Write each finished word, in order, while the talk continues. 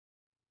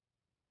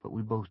but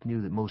we both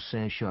knew that most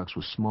sand sharks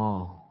were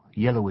small,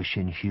 yellowish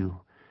in hue,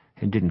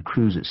 and didn't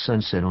cruise at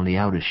sunset on the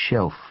outer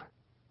shelf.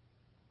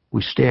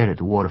 We stared at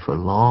the water for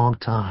a long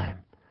time,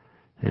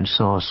 and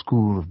saw a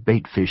school of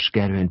baitfish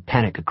scatter in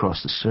panic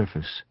across the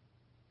surface.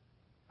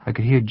 I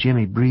could hear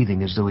Jimmy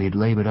breathing as though he had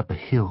labored up a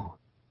hill.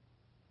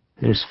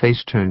 Then his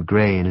face turned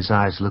gray and his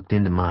eyes looked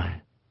into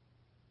mine.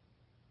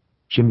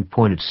 Jimmy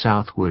pointed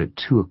southward at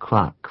 2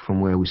 o'clock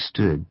from where we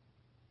stood.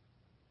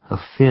 A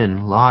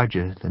fin,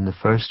 larger than the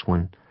first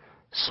one,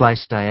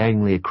 sliced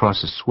diagonally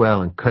across a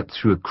swell and cut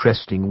through a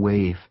cresting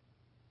wave.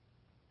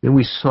 Then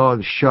we saw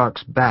the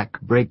shark's back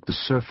break the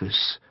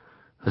surface,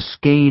 a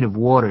skein of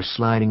water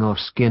sliding off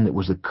skin that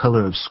was the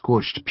color of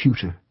scorched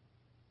pewter.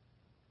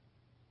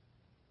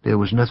 There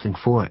was nothing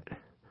for it.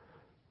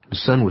 The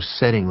sun was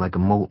setting like a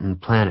molten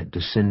planet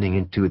descending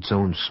into its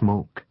own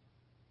smoke.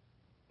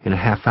 In a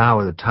half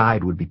hour the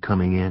tide would be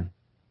coming in,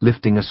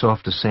 lifting us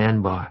off the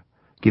sandbar,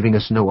 giving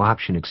us no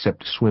option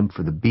except to swim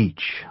for the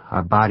beach,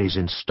 our bodies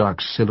in stark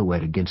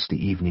silhouette against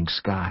the evening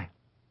sky.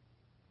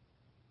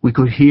 We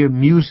could hear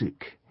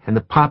music and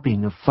the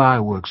popping of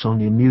fireworks on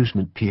the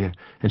amusement pier,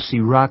 and see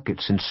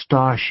rockets and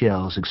star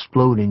shells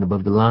exploding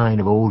above the line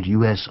of old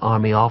U.S.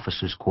 Army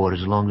officers'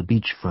 quarters along the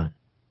beachfront.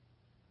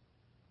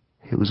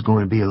 It was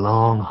going to be a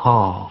long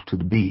haul to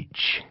the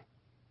beach.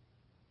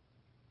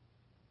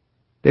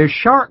 "There's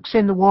sharks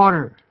in the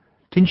water.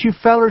 Didn't you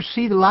fellers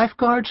see the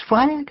lifeguard's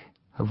flag?"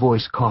 a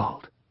voice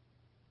called.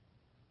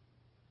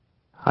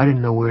 I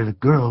didn't know where the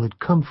girl had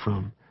come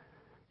from.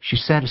 She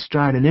sat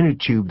astride an inner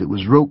tube that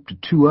was roped to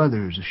 2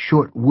 others, a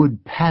short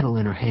wood paddle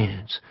in her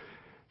hands.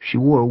 She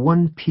wore a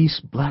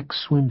one-piece black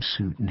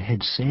swimsuit and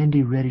had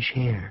sandy reddish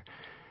hair,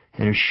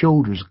 and her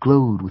shoulders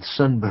glowed with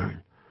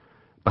sunburn.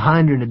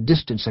 Behind her in the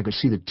distance I could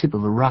see the tip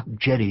of a rock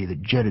jetty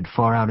that jutted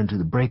far out into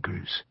the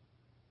breakers.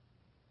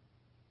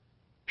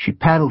 She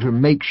paddled her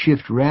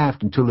makeshift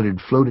raft until it had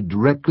floated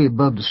directly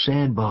above the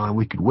sandbar and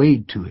we could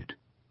wade to it.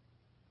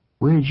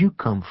 "Where'd you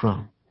come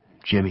from?"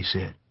 Jimmy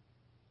said.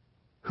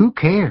 "Who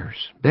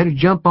cares? Better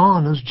jump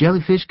on. Those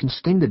jellyfish can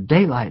sting the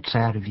daylights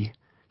out of you,"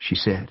 she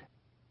said.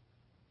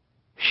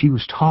 She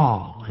was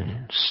tall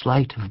and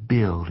slight of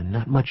build and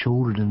not much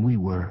older than we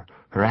were,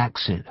 her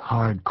accent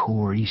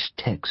hardcore East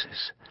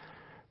Texas.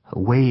 A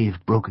wave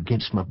broke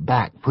against my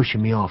back,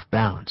 pushing me off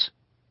balance.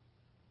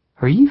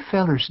 "Are you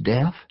fellers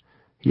deaf?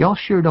 Y'all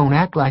sure don't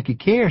act like you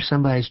care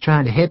somebody's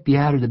trying to help you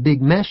out of the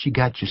big mess you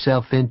got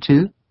yourself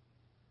into."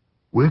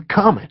 "We're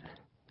coming,"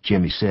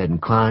 Jimmy said,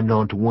 and climbed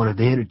onto one of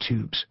the inner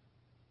tubes.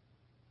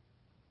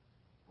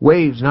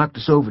 Waves knocked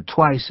us over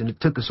twice, and it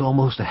took us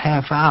almost a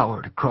half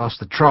hour to cross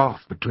the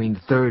trough between the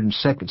 3rd and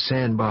 2nd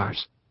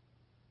sandbars.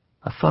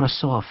 I thought I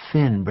saw a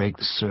fin break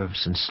the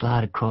surface and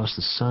slide across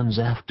the sun's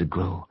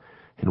afterglow,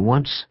 and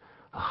once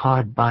a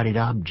hard-bodied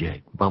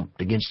object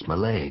bumped against my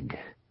leg.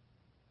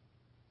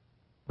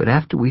 But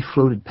after we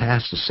floated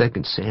past the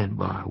 2nd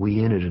sandbar,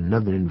 we entered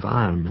another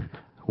environment,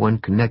 one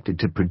connected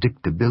to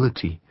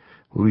predictability,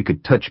 where we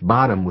could touch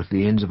bottom with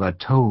the ends of our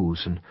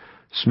toes and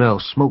smell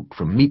smoke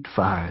from meat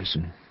fires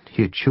and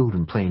hear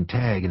children playing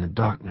tag in the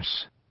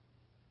darkness.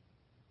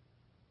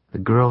 The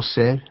girl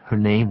said her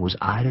name was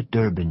Ida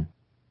Durbin,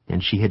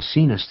 and she had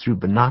seen us through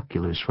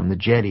binoculars from the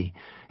jetty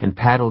and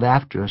paddled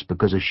after us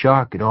because a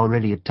shark had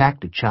already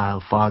attacked a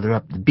child farther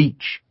up the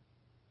beach.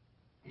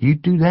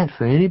 "You'd do that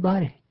for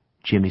anybody,"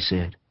 Jimmy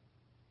said.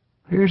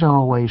 "There's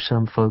always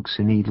some folks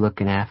who need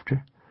looking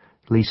after,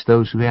 at least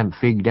those who haven't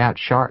figured out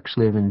sharks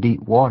live in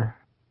deep water."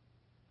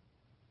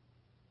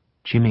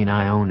 Jimmy and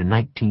I owned a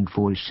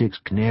 1946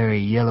 canary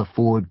yellow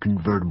Ford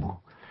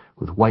convertible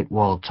with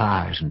white-wall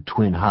tires and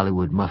twin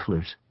Hollywood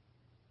mufflers.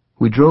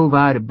 We drove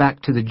Ida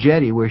back to the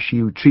jetty where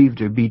she retrieved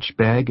her beach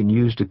bag and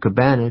used a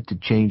cabana to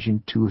change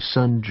into a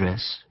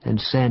sundress and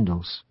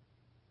sandals.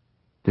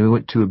 Then we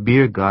went to a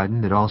beer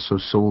garden that also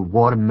sold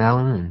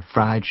watermelon and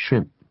fried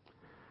shrimp.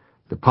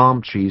 The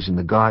palm trees in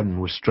the garden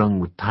were strung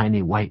with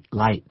tiny white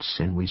lights,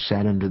 and we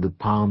sat under the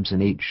palms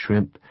and ate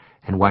shrimp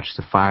and watched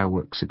the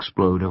fireworks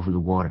explode over the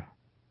water.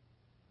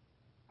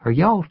 "Are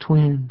y'all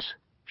twins?"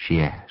 she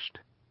asked.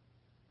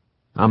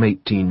 "I'm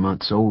 18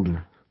 months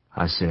older,"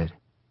 I said.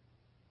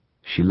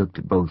 She looked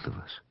at both of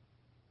us.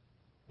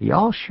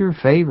 "Y'all sure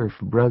favor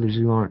for brothers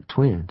who aren't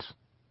twins.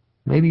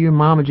 Maybe your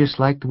mama just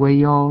liked the way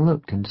y'all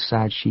looked and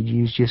decided she'd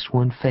use just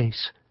one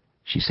face,"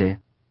 she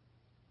said.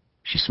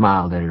 She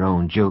smiled at her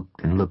own joke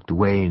and looked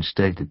away and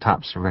studied the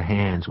tops of her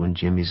hands when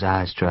Jimmy's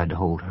eyes tried to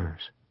hold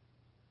hers.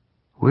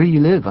 "Where you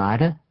live,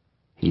 Ida?"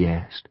 he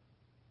asked.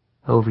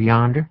 "Over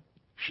yonder,"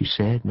 she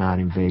said,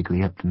 nodding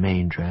vaguely up the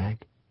main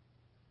drag.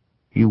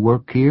 "You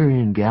work here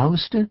in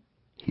Galveston?"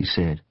 he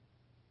said.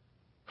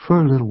 "For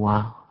a little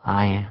while,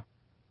 I am.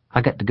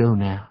 I got to go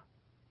now."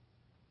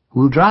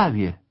 "We'll drive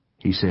you,"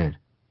 he said.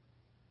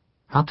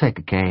 "I'll take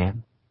a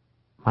cab.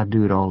 I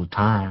do it all the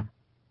time.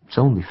 It's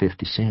only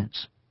 50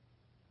 cents.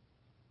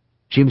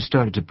 Jimmy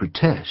started to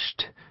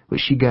protest,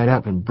 but she got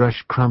up and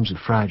brushed crumbs of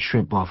fried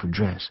shrimp off her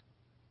dress.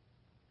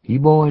 "You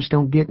boys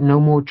don't get in no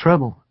more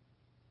trouble."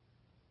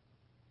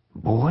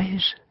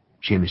 "Boys?"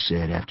 Jimmy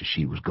said after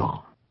she was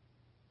gone.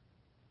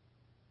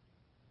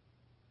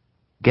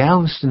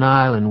 Galveston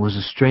Island was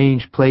a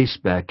strange place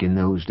back in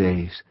those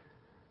days.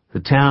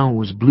 The town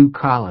was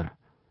blue-collar,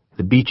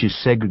 the beaches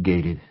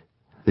segregated,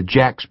 the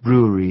Jack's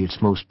Brewery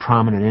its most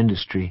prominent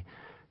industry,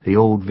 the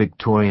old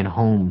Victorian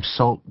home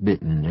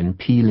salt-bitten and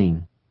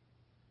peeling.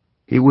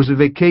 It was a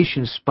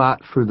vacation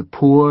spot for the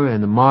poor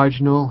and the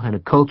marginal, and a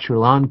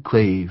cultural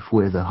enclave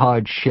where the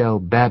hard-shell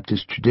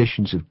Baptist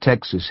traditions of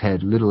Texas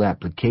had little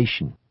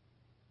application.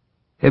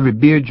 Every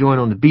beer joint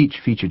on the beach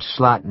featured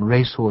slot and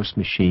racehorse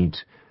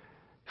machines.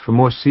 For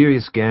more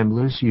serious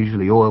gamblers,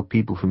 usually oil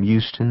people from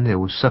Houston, there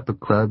were supper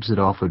clubs that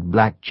offered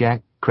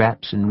blackjack,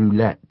 craps, and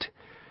roulette.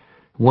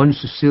 One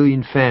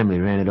Sicilian family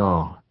ran it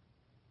all.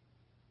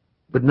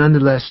 But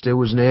nonetheless, there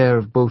was an air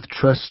of both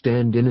trust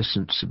and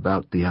innocence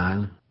about the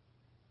island.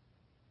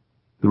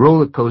 The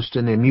roller coaster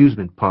in the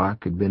amusement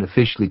park had been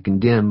officially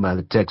condemned by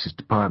the Texas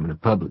Department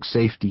of Public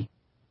Safety,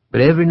 but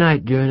every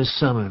night during the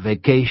summer,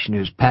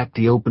 vacationers packed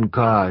the open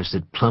cars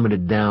that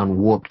plummeted down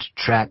warped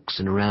tracks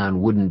and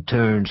around wooden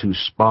turns whose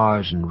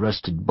spars and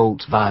rusted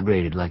bolts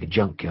vibrated like a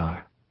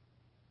junkyard.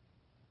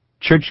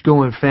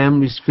 Church-going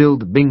families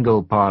filled the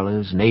bingo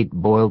parlors and ate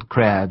boiled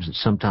crabs that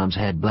sometimes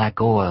had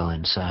black oil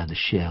inside the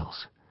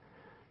shells.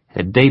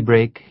 At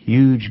daybreak,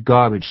 huge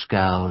garbage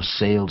scows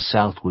sailed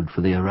southward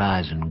for the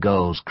horizon,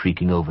 gulls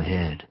creaking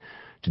overhead,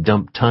 to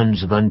dump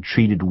tons of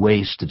untreated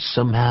waste that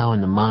somehow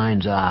in the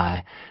mind's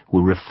eye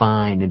were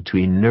refined into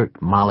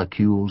inert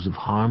molecules of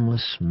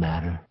harmless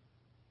matter.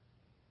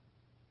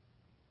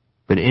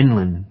 But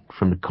inland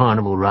from the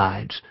carnival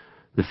rides,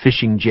 the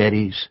fishing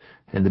jetties,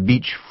 and the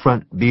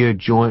beachfront beer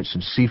joints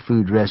and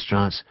seafood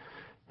restaurants,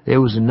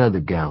 there was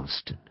another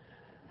Galveston,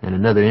 and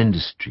another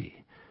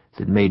industry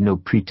that made no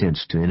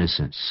pretense to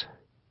innocence.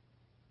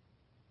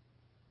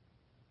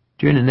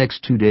 During the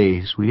next 2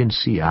 days, we didn't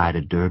see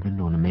Ida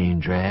Durbin on the main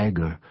drag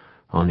or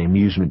on the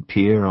amusement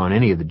pier or on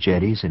any of the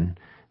jetties, and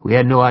we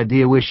had no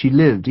idea where she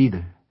lived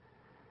either.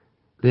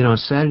 Then on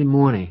Saturday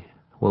morning,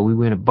 while we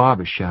were in a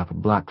barber shop a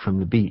block from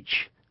the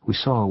beach, we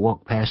saw her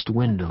walk past the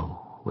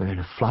window, wearing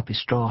a floppy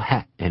straw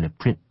hat and a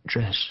print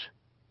dress.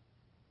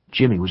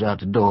 Jimmy was out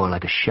the door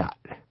like a shot.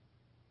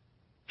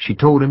 She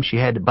told him she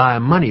had to buy a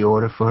money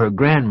order for her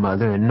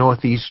grandmother in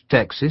northeast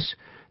Texas,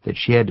 that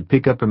she had to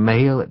pick up her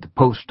mail at the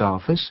post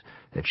office,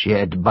 that she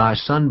had to buy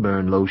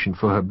sunburn lotion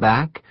for her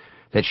back,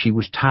 that she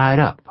was tied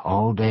up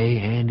all day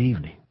and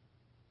evening.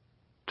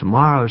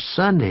 "Tomorrow's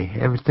Sunday.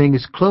 Everything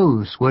is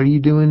closed. What are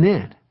you doing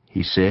then?"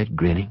 he said,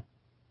 grinning.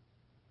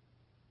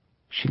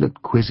 She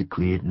looked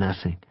quizzically at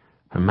nothing,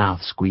 her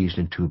mouth squeezed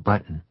into a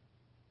button.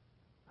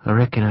 "I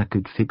reckon I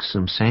could fix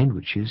some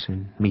sandwiches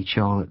and meet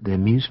y'all at the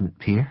amusement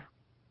pier."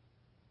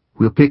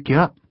 "We'll pick you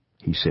up,"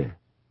 he said.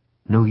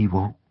 "No, you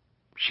won't,"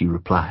 she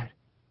replied.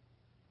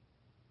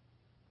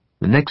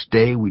 The next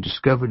day we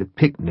discovered a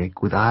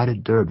picnic with Ida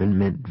Durbin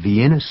meant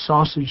Vienna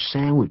sausage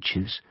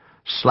sandwiches,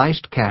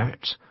 sliced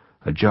carrots,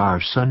 a jar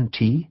of sun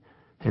tea,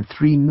 and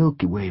 3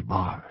 Milky Way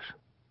bars.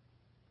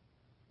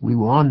 We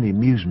were on the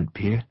amusement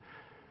pier,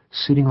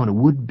 sitting on a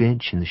wood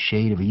bench in the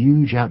shade of a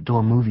huge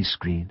outdoor movie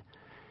screen.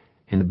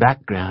 In the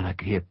background I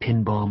could hear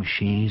pinball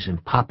machines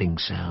and popping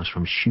sounds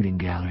from a shooting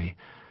gallery.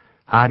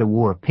 Ida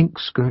wore a pink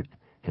skirt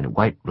and a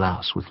white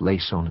blouse with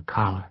lace on the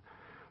collar.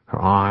 Her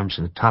arms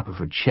and the top of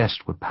her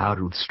chest were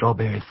powdered with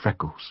strawberry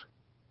freckles.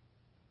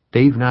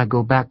 "Dave and I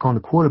go back on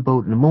the quarter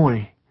boat in the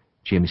morning,"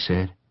 Jimmy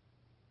said.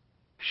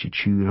 She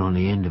chewed on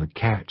the end of a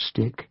carrot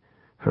stick,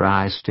 her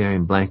eyes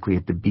staring blankly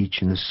at the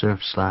beach and the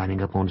surf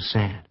sliding up on the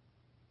sand.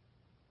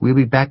 "We'll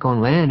be back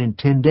on land in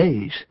 10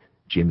 days,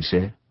 Jimmy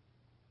said.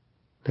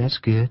 "That's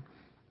good.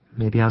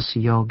 Maybe I'll see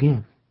y'all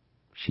again,"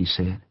 she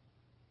said.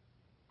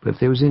 But if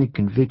there was any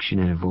conviction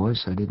in her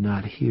voice, I did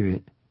not hear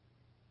it.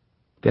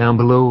 Down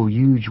below, a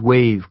huge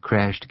wave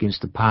crashed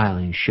against the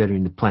piling,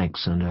 shuddering the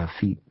planks under our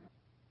feet.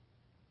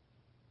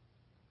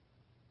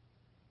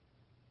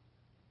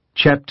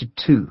 Chapter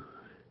 2.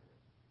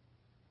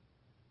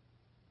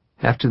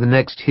 After the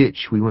next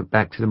hitch, we went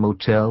back to the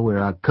motel where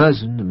our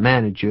cousin, the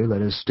manager,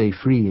 let us stay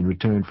free in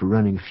return for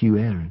running a few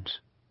errands.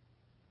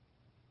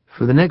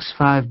 For the next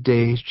 5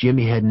 days,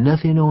 Jimmy had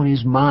nothing on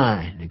his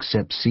mind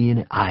except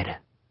seeing Ida.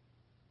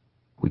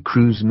 We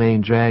cruised the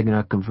main drag in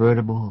our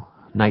convertible,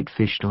 night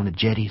fished on the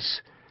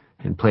jetties,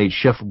 and played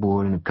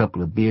shuffleboard in a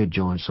couple of beer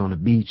joints on the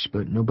beach,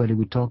 but nobody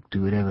we talked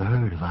to had ever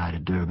heard of Ida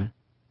Durbin.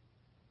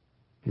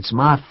 "It's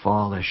my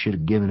fault. I should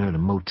have given her the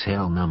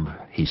motel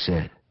number," he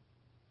said.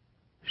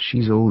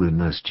 "She's older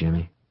than us,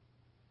 Jimmy."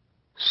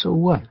 "So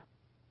what?"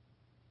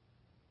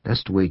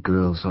 "That's the way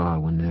girls are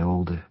when they're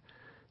older.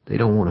 They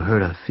don't want to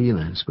hurt our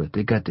feelings, but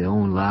they got their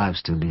own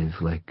lives to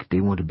live, like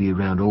they want to be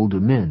around older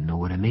men, know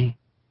what I mean?"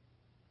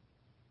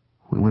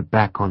 We went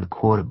back on the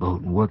quarter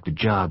boat and worked a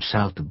job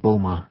south of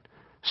Beaumont,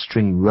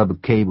 stringing rubber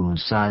cable and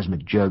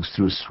seismic jugs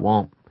through a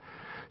swamp,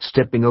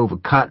 stepping over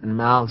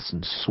cottonmouths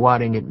and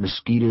swatting at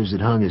mosquitoes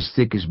that hung as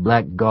thick as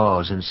black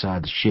gauze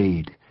inside the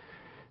shade.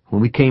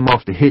 When we came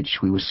off the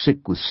hitch, we were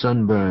sick with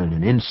sunburn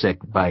and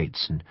insect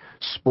bites and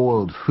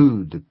spoiled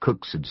food the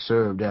cooks had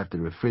served after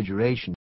refrigeration